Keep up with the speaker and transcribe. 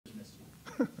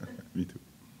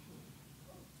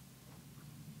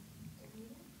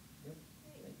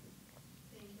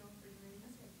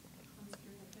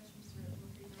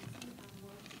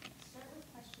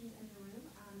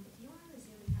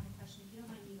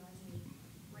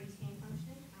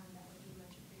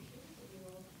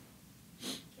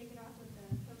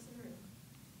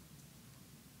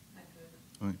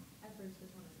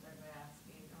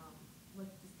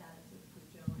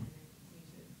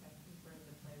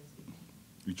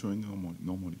We train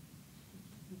normally.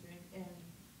 And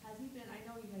has he been, I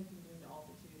know you guys have been doing the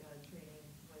altitude training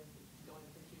with going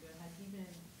to Pachuca. Has he been,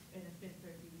 and it's been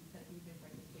for a few weeks, has he been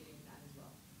participating in that as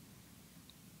well?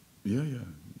 Yeah.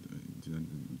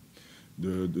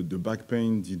 The back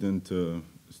pain didn't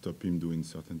stop him doing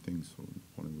certain things, so no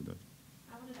problem with that.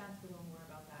 I wanted to ask a little more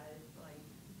about that. Like,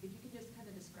 if you could just kind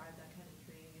of describe that kind of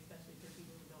training, especially for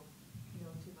people who don't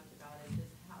know too much about it.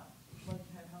 Just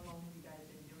how long have you guys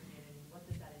been doing it, and what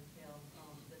does that entail?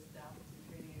 The altitude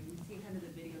training. And we've seen kind of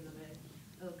the videos of it.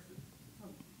 It looks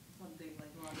something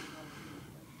like a lot of fun.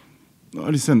 No,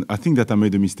 listen, I think that I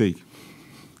made a mistake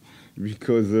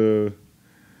because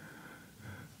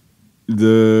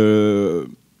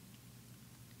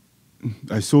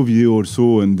I saw video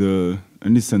also, and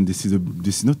listen, this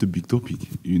is not a big topic,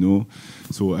 you know.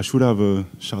 So I should have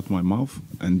shut my mouth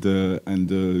and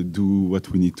do what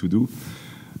we need to do,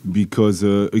 because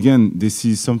again, this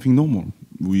is something normal.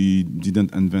 We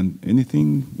didn't invent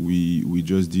anything. We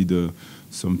just did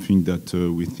something that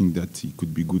we think that it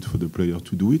could be good for the player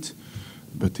to do it.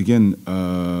 But again,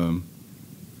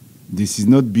 this is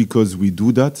not because we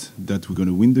do that we're going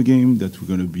to win the game, that we're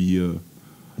going to be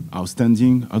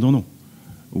outstanding. I don't know.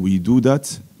 We do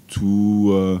that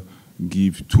to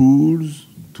give tools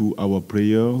to our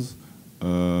players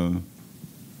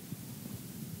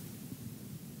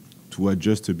to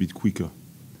adjust a bit quicker.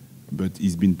 But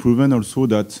it's been proven also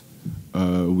that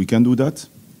we can do that,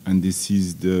 and this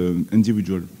is the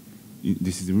individual.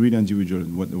 This is really individual.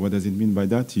 What does it mean by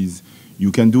that is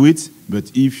you can do it,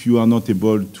 but if you are not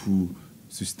able to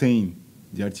sustain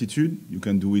the altitude, you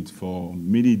can do it for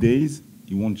many days,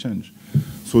 it won't change.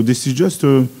 So this is just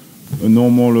a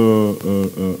normal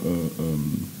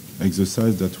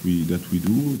exercise that we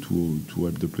do to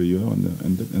help the player,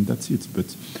 and that's it.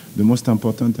 But the most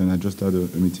important, and I just had a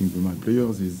meeting with my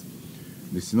players, is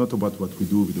this is not about what we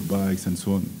do with the bikes and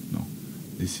so on. No,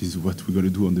 this is what we're going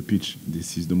to do on the pitch.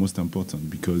 This is the most important,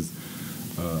 because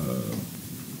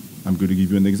I'm going to give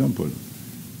you an example.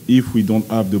 If we don't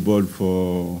have the ball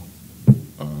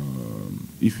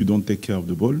if you don't take care of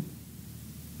the ball,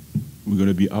 we're going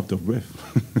to be out of breath.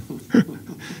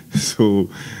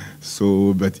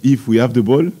 But if we have the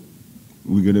ball,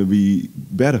 we're going to be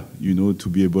better, you know, to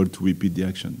be able to repeat the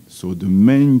action. So the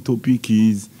main topic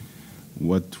is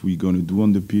what we're going to do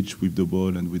on the pitch with the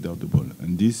ball and without the ball.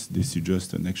 And this is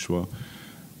just an extra,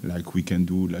 like we can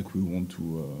do, like we want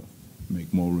to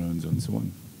make more runs and so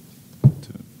on. But,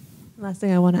 last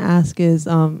thing I want to ask is,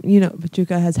 you know,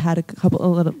 Pachuca has had a couple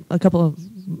of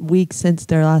weeks since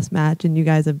their last match, and you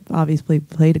guys have obviously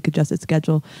played a congested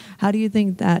schedule. How do you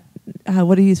think that?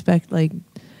 What do you expect, like,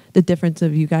 the difference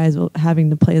of you guys having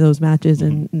to play those matches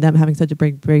and them having such a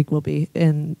break will be?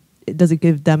 And does it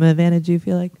give them an advantage, do you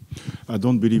feel like? I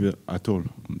don't believe it at all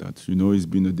on that. You know, it's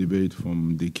been a debate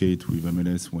from decades with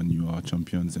MLS when you are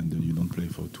champions and then you don't play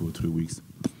for 2 or 3 weeks.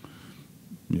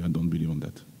 Yeah, I don't believe on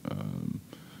that.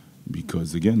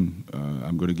 Because again,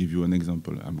 I'm going to give you an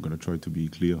example. I'm going to try to be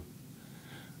clear.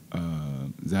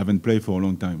 They haven't played for a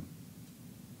long time.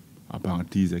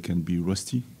 Apparently, they can be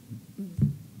rusty.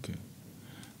 Okay.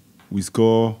 We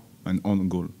score an own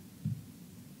goal.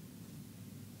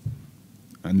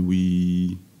 And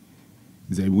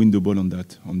they win the ball on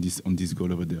that, on this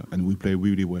goal over there. And we play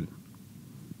really well.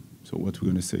 So what we're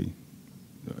going to say?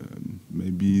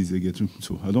 Maybe they get,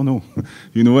 so I don't know.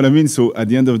 You know what I mean? So at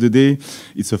the end of the day,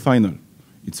 it's a final.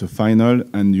 It's a final,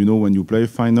 and you know, when you play a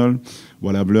final,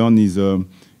 what I've learned is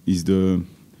the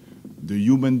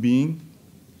human being,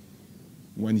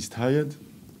 when he's tired,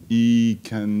 he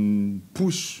can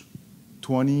push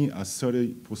 20 or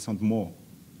 30% more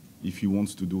if he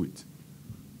wants to do it.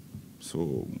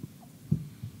 So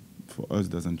for us,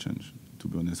 it doesn't change. To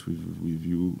be honest with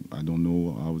you, I don't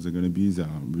know how they're going to be. They're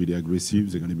really aggressive.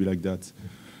 They're going to be like that.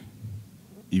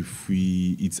 If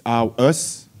it's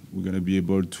us, we're going to be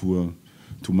able to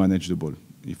manage the ball.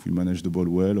 If we manage the ball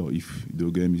well, or if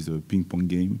the game is a ping-pong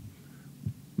game,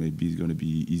 maybe it's going to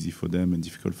be easy for them and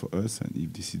difficult for us. And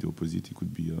if this is the opposite, it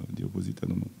could be the opposite. I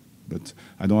don't know. But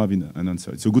I don't have an answer.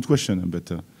 It's a good question,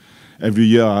 but every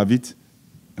year I have it,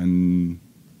 and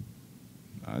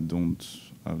I don't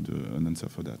have an answer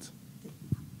for that.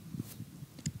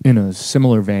 In a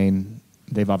similar vein,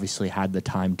 they've obviously had the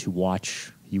time to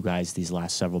watch you guys these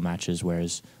last several matches,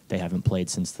 whereas they haven't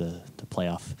played since the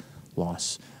playoff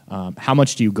loss. How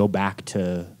much do you go back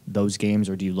to those games,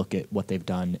 or do you look at what they've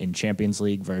done in Champions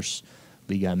League versus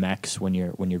Liga MX when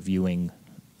you're viewing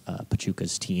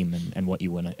Pachuca's team and what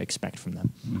you want to expect from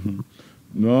them? Mm-hmm.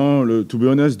 No, to be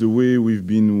honest, the way we've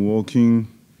been working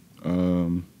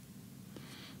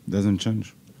doesn't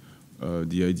change.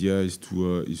 The idea is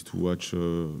to watch.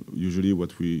 Usually,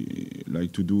 what we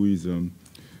like to do is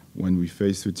when we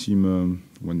face a team,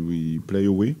 when we play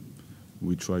away,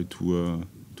 we try to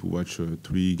watch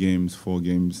 3 games, 4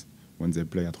 games when they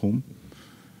play at home,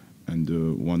 and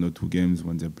 1 or 2 games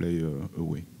when they play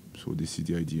away. So this is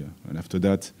the idea. And after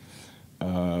that,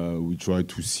 we try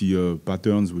to see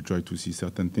patterns. We try to see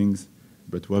certain things.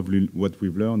 But what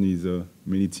we've learned is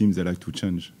many teams they like to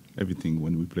change everything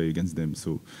when we play against them.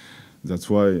 So that's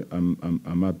why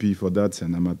I'm happy for that,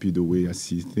 and I'm happy the way I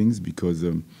see things, because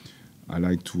I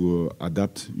like to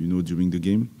adapt, during the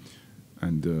game.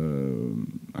 And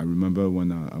I remember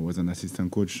when I was an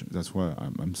assistant coach. That's why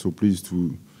I'm so pleased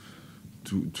to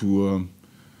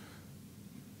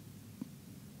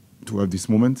have this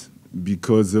moment,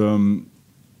 because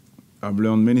I've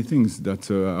learned many things.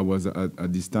 That I was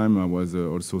at this time I was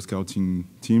also scouting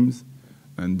teams,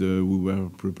 and we were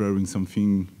preparing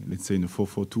something, let's say in a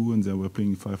 4-4-2, and they were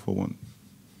playing 5-4-1.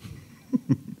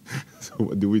 So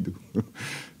what do we do?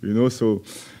 So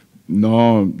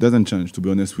no, it doesn't change. To be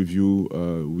honest with you,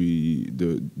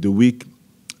 the week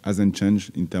hasn't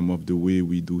changed in terms of the way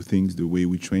we do things, the way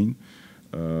we train.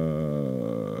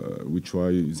 We try.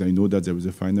 I know that there is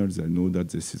a finals. I know that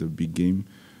this is a big game,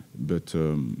 but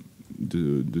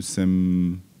the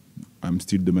same. I'm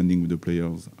still demanding with the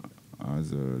players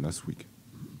as last week.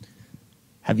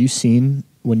 Have you seen,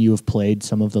 when you have played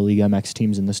some of the Liga MX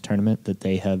teams in this tournament, that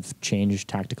they have changed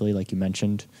tactically, like you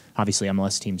mentioned? Obviously,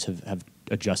 MLS teams have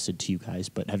adjusted to you guys,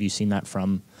 but have you seen that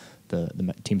from the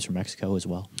teams from Mexico as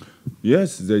well?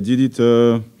 Yes, they did it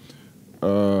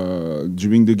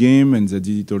during the game, and they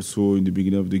did it also in the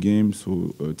beginning of the game.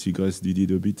 So Tigres did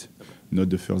it a bit, not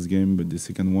the first game, but the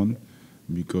second one,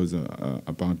 because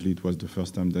apparently it was the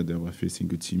first time that they were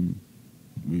facing a team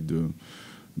with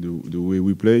the way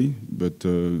we play, but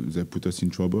they put us in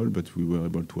trouble, but we were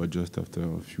able to adjust after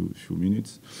a few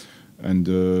minutes. And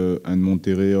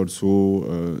Monterrey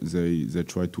also, they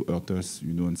try to hurt us,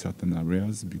 in certain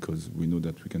areas, because we know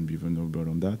that we can be vulnerable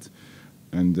on that.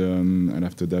 And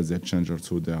after that, they change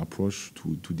also their approach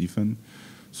to defend.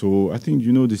 So I think,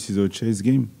 this is a chase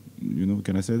game.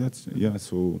 Can I say that? Yeah.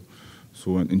 So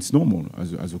and it's normal.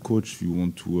 As a coach, you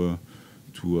want to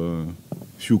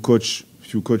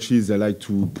few coaches, they like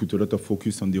to put a lot of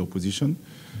focus on the opposition,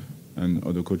 and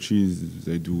other coaches,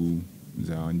 they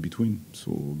are in between.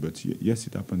 So, but yes,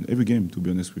 it happened every game. To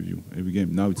be honest with you, every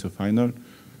game. Now it's a final.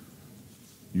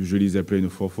 Usually they play in a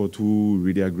 4-4-2,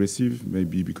 really aggressive.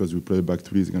 Maybe because we play back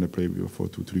 3, they're going to play with a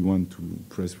 4-2-3-1 to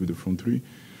press with the front 3.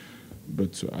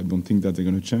 But I don't think that they're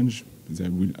going to change. They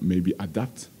will maybe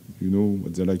adapt.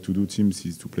 What they like to do, teams,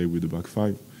 is to play with the back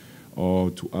 5,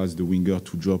 or to ask the winger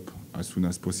to drop as soon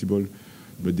as possible.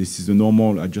 But this is a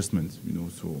normal adjustment,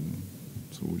 so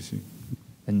we'll see.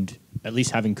 And at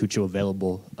least having Cucho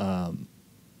available,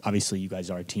 obviously you guys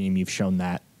are a team. You've shown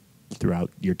that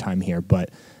throughout your time here. But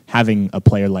having a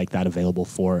player like that available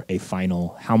for a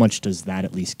final, how much does that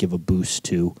at least give a boost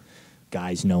to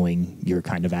guys knowing you're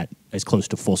kind of at as close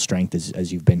to full strength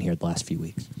as you've been here the last few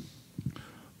weeks?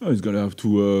 Oh, he's going to have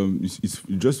to...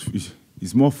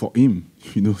 it's more for him,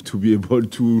 to be able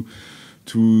to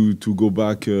go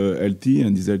back healthy,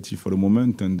 and he's healthy for the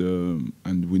moment. And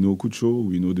we know Cucho,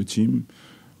 we know the team.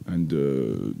 And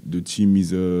the team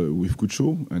is with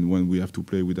Cucho, and when we have to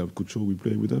play without Cucho, we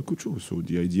play without Cucho. So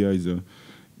the idea is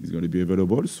he's going to be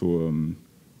available. So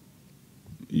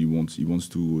he wants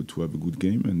to have a good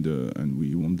game, and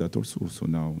we want that also. So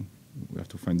now we have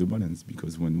to find the balance,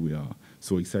 because when we are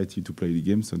so excited to play the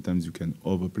game, sometimes you can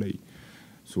overplay.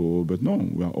 So, but no,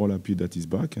 we are all happy that he's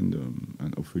back, and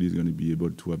hopefully he's going to be able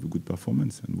to have a good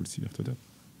performance, and we'll see after that.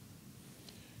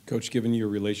 Coach, given your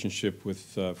relationship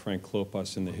with Frank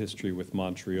Klopas and the history with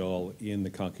Montreal in the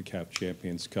Concacaf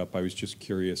Champions Cup, I was just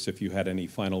curious if you had any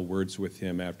final words with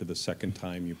him after the second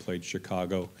time you played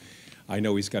Chicago. I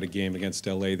know he's got a game against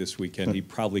LA this weekend. He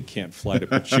probably can't fly to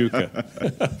Pachuca.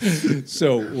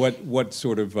 So what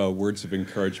sort of words of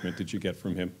encouragement did you get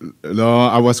from him? No,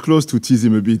 I was close to tease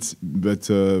him a bit, but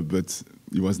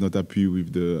he was not happy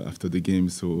with after the game,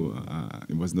 so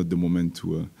it was not the moment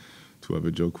to have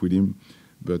a joke with him.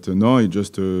 But no, he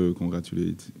just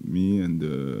congratulated me and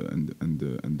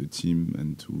the team,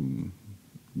 and to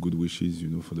good wishes,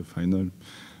 for the final.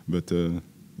 But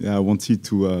yeah, I wanted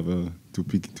to have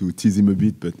to tease him a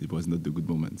bit, but it was not the good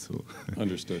moment. So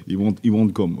understood. he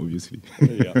won't come, obviously.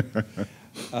 Yeah.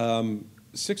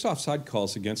 6 offside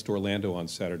calls against Orlando on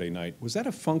Saturday night. Was that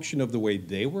a function of the way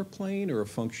they were playing, or a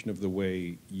function of the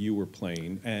way you were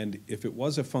playing? And if it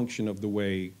was a function of the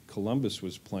way Columbus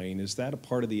was playing, is that a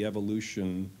part of the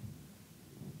evolution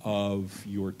of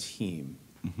your team?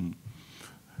 Mm-hmm.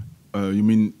 You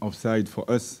mean offside for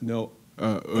us? No,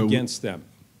 against them.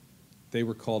 They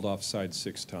were called offside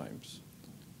 6 times.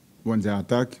 When they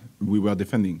attack, we were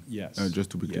defending. Yes. Just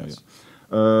to be clear. Yes.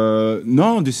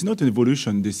 No, this is not an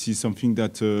evolution. This is something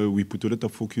that we put a lot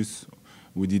of focus.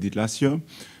 We did it last year,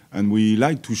 and we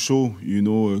like to show,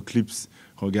 clips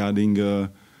regarding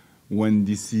when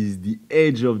this is the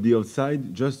edge of the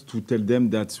offside, just to tell them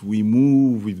that we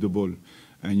move with the ball,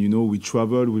 and we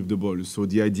travel with the ball. So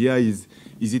the idea is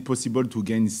it possible to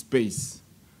gain space?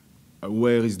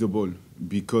 Where is the ball?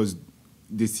 Because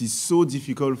this is so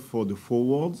difficult for the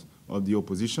forwards of the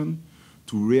opposition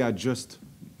to readjust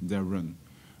their run.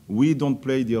 We don't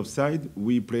play the offside,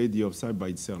 we play the offside by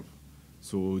itself.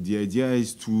 So the idea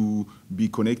is to be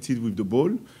connected with the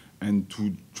ball and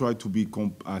to try to be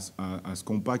as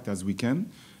compact as we can.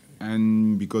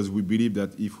 And because we believe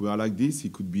that if we are like this,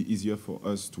 it could be easier for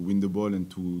us to win the ball and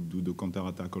to do the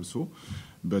counter-attack also.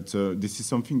 But this is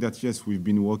something that, yes, we've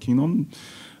been working on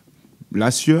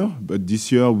last year, but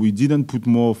this year we didn't put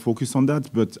more focus on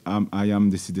that. But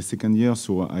this is the second year,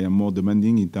 so I am more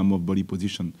demanding in terms of body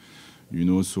position.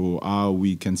 So how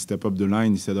we can step up the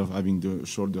line instead of having the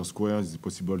shoulder squares. Is it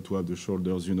possible to have the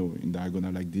shoulders, in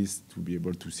diagonal like this to be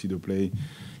able to see the play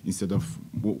instead of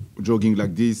jogging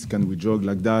like this? Can we jog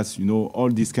like that? All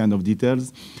these kind of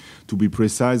details to be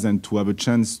precise and to have a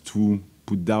chance to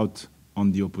put doubt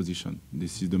on the opposition.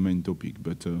 This is the main topic,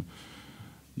 but.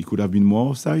 It could have been more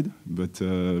offside, but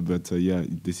yeah,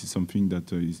 this is something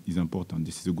that is important.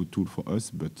 This is a good tool for us,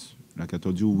 but like I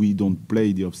told you, we don't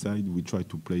play the offside. We try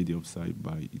to play the offside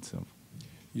by itself.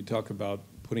 You talk about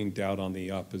putting doubt on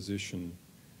the opposition.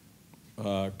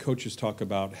 Coaches talk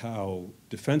about how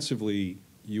defensively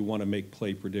you want to make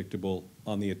play predictable.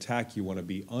 On the attack, you want to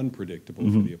be unpredictable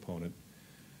for the opponent.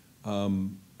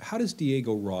 How does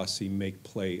Diego Rossi make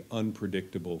play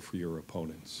unpredictable for your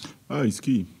opponents? It's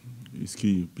key. It's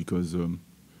key because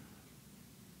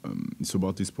it's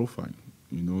about his profile,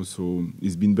 So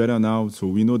it's been better now. So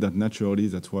we know that naturally.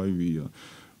 That's why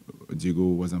Diego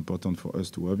was important for us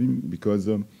to have him because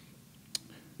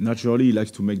naturally he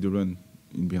likes to make the run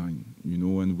in behind,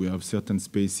 And we have certain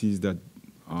spaces that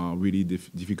are really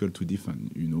difficult to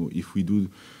defend,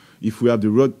 If we have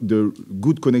the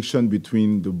good connection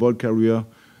between the ball carrier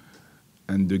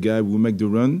and the guy who make the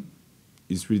run,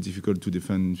 it's really difficult to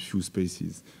defend few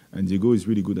spaces. And Diego is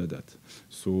really good at that.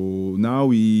 So now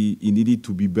he needed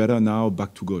to be better now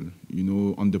back to goal,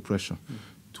 under pressure.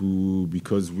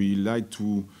 Because we like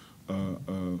to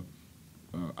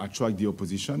attract the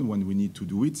opposition when we need to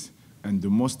do it. And the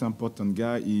most important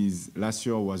guy last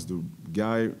year was the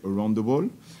guy around the ball,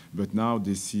 but now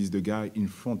this is the guy in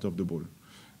front of the ball.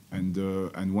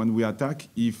 And when we attack,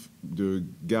 if the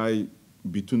guy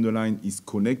between the line is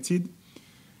connected,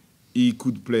 he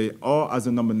could play or as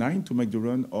a number 9 to make the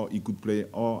run, or he could play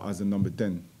or as a number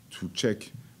 10 to check.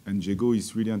 And Diego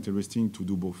is really interesting to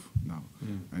do both now.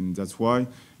 And that's why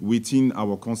within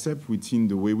our concept, within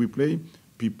the way we play,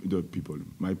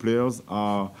 my players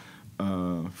are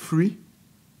free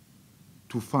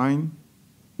to find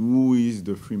who is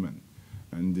the free man.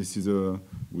 And this is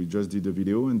we just did a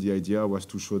video, and the idea was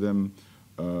to show them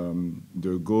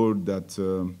the goal that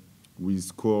we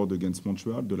scored against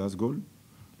Montreal, the last goal.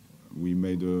 We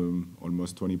made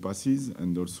almost 20 passes,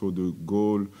 and also the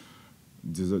goal,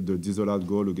 the disallowed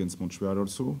goal against Montreal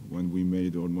also, when we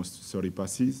made almost 30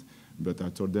 passes. But I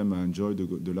told them I enjoyed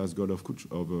the last goal of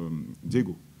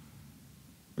Diego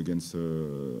against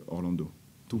Orlando,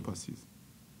 2 passes.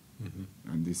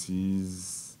 And this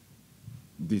is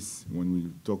when we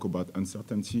talk about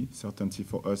uncertainty, certainty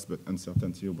for us, but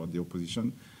uncertainty about the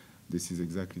opposition, this is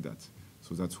exactly that.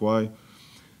 So that's why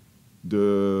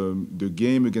the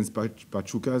game against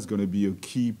Pachuca is going to be a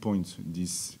key point.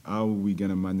 How we're going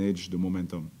to manage the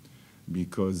momentum,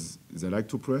 because they like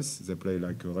to press. They play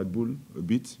like a Red Bull a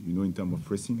bit, in terms of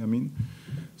pressing. I mean,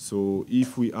 so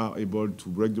if we are able to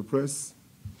break the press,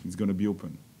 it's going to be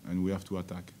open, and we have to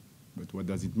attack. But what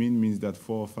does it mean? It means that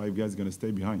 4 or 5 guys are going to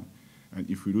stay behind, and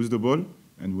if we lose the ball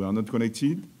and we are not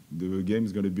connected, the game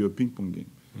is going to be a ping-pong game.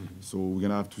 So we're going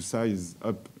to have to size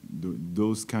up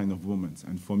those kind of moments.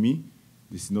 And for me,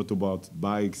 this is not about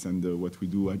bikes and what we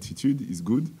do. Attitude is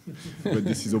good, but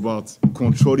this is about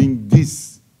controlling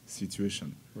this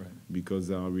situation, because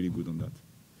they are really good on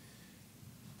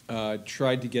that.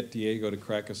 Tried to get Diego to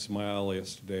crack a smile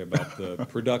yesterday about the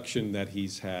production that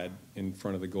he's had in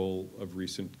front of the goal of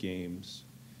recent games.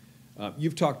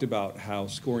 You've talked about how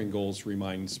scoring goals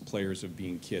reminds players of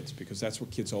being kids, because that's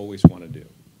what kids always want to do.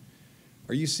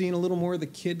 Are you seeing a little more of the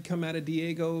kid come out of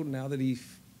Diego now that he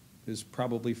is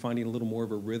probably finding a little more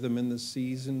of a rhythm in the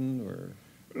season? Or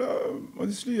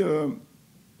honestly,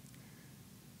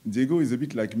 Diego is a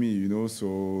bit like me, you know.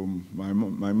 So my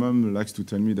mom likes to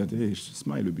tell me that, hey,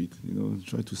 smile a bit, you know,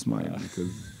 try to smile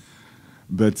because.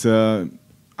 But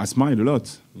I smile a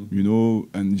lot, you know.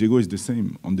 And Diego is the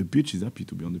same on the pitch. He's happy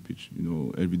to be on the pitch, you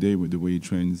know, every day with the way he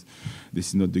trains. This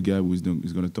is not the guy who's going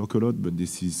to talk a lot, but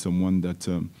this is someone that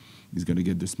is going to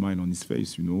get the smile on his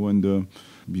face, you know. And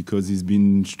because he's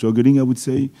been struggling, I would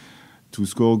say, to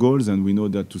score goals, and we know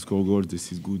that to score goals,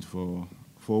 this is good for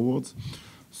forwards.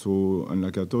 So, and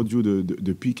like I told you,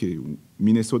 the PK.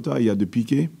 Minnesota, he had the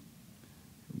PK.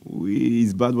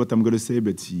 It's bad what I'm going to say,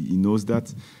 but he knows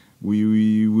that.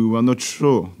 We were not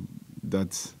sure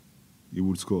that he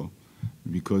would score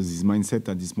because his mindset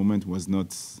at this moment was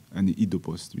not, and he hit the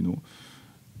post, you know.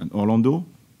 And Orlando,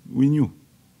 we knew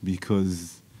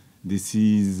because this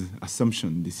is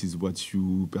assumption, this is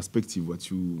perspective,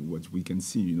 what we can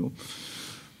see, you know.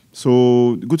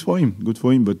 So good for him.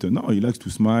 But no, he likes to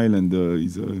smile and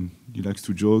he likes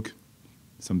to joke.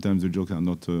 Sometimes the jokes are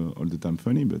not all the time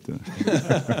funny, but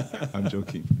I'm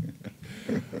joking.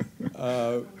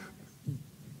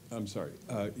 I'm sorry.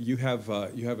 You have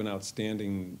an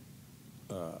outstanding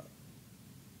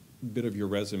bit of your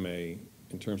resume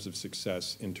in terms of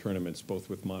success in tournaments, both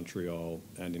with Montreal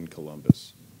and in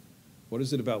Columbus. What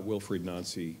is it about Wilfried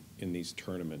Nancy in these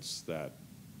tournaments that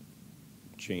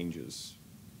changes,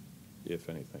 if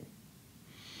anything?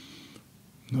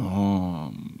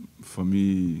 No, for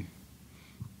me,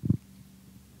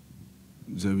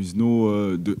 there is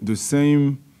no the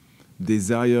same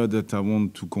desire that I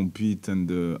want to compete and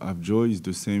have joy is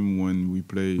the same when we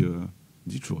play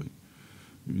Detroit.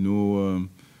 You know,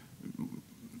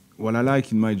 what I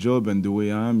like in my job and the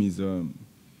way I am is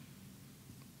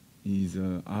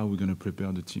how we're gonna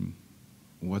prepare the team,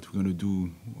 what we're gonna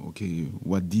do. Okay,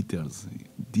 what details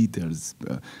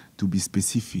to be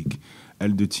specific,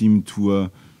 help the team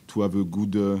to have a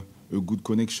good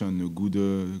connection,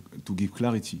 to give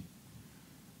clarity.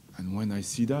 And when I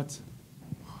see that,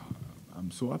 I'm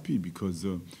so happy because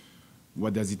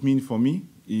what does it mean for me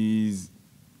is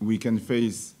we can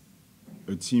face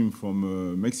a team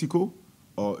from Mexico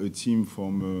or a team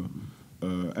from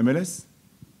MLS.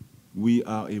 We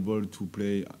are able to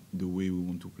play the way we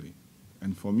want to play.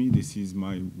 And for me, this is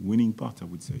my winning part, I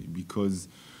would say, because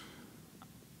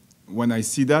when I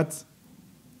see that,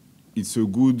 it's a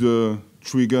good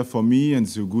trigger for me, and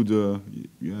it's a good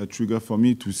trigger for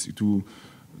me to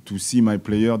see my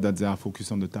player that they are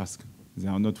focused on the task. They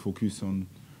are not focused on,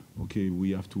 okay,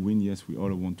 we have to win. Yes, we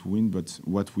all want to win, but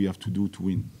what we have to do to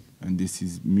win. And this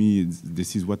is me.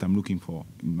 This is what I'm looking for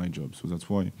in my job. So that's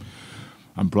why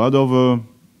I'm proud of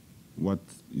what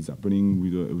is happening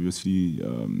with obviously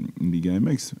in Liga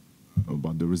MX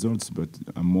about the results, but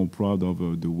I'm more proud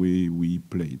of the way we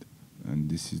played, and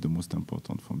this is the most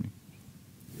important for me.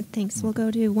 Thanks. We'll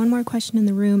go to one more question in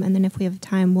the room, and then if we have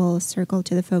time, we'll circle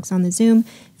to the folks on the Zoom.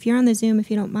 If you're on the Zoom, if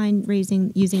you don't mind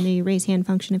using the raise hand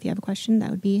function if you have a question,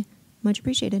 that would be much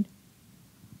appreciated.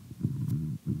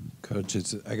 Coach,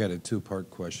 I got a two-part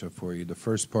question for you. The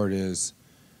first part is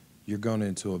you're going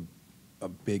into a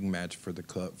big match for the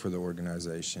club, for the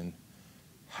organization.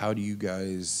 How do you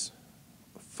guys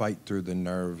fight through the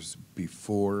nerves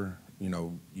before,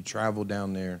 you travel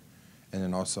down there, and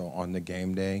then also on the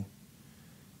game day?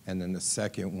 And then the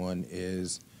second one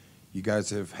is you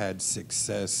guys have had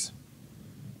success,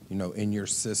 in your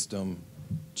system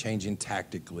changing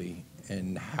tactically,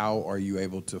 and how are you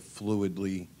able to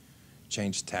fluidly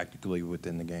change tactically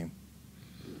within the game?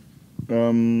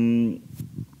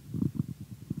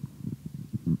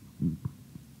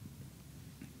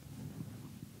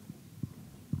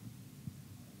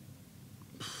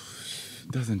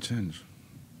 Doesn't change,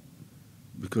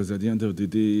 because at the end of the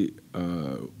day,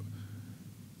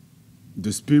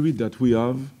 the spirit that we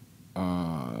have,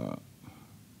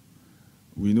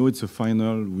 we know it's a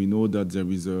final. We know that there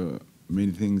is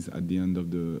many things at the end of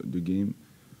the game.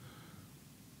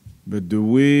 But the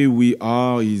way we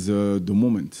are is the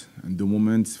moment. And the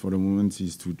moment, for the moment,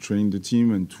 is to train the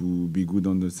team and to be good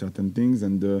on the certain things.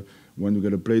 And when we're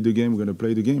going to play the game, we're going to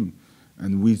play the game.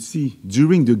 And we'll see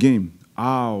during the game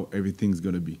how everything's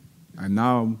going to be. And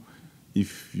now,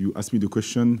 if you ask me the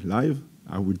question live,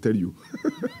 I will tell you.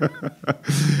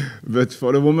 But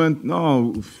for the moment,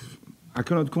 no, I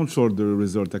cannot control the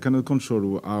result. I cannot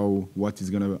control what is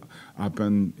going to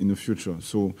happen in the future.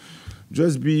 So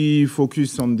just be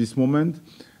focused on this moment.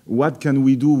 What can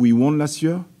we do? We won last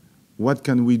year. What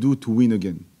can we do to win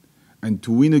again? And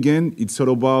to win again, it's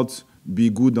all about be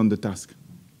good on the task.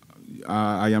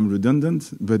 I am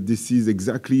redundant, but this is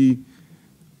exactly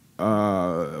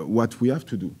what we have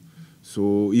to do.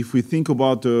 So if we think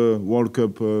about World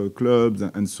Cup clubs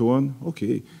and so on,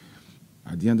 okay,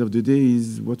 At the end of the day,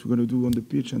 is what we're going to do on the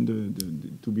pitch, and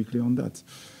to be clear on that.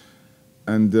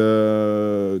 And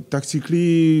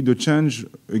tactically, the change,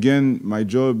 again, my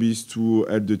job is to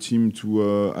help the team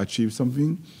to achieve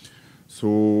something.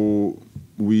 So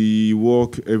we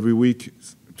work every week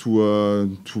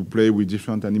to play with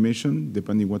different animation,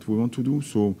 depending what we want to do.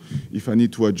 So if I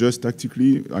need to adjust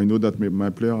tactically, I know that my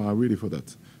players are ready for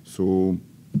that. So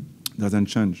it doesn't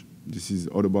change. This is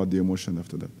all about the emotion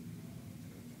after that.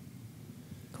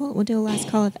 Cool. We'll do a last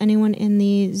call. If anyone in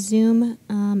the Zoom,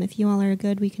 if you all are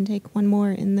good, we can take one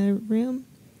more in the room.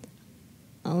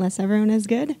 Unless everyone is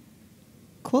good.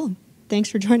 Cool. Thanks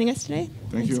for joining us today.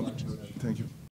 Thank you. So much. Thank you.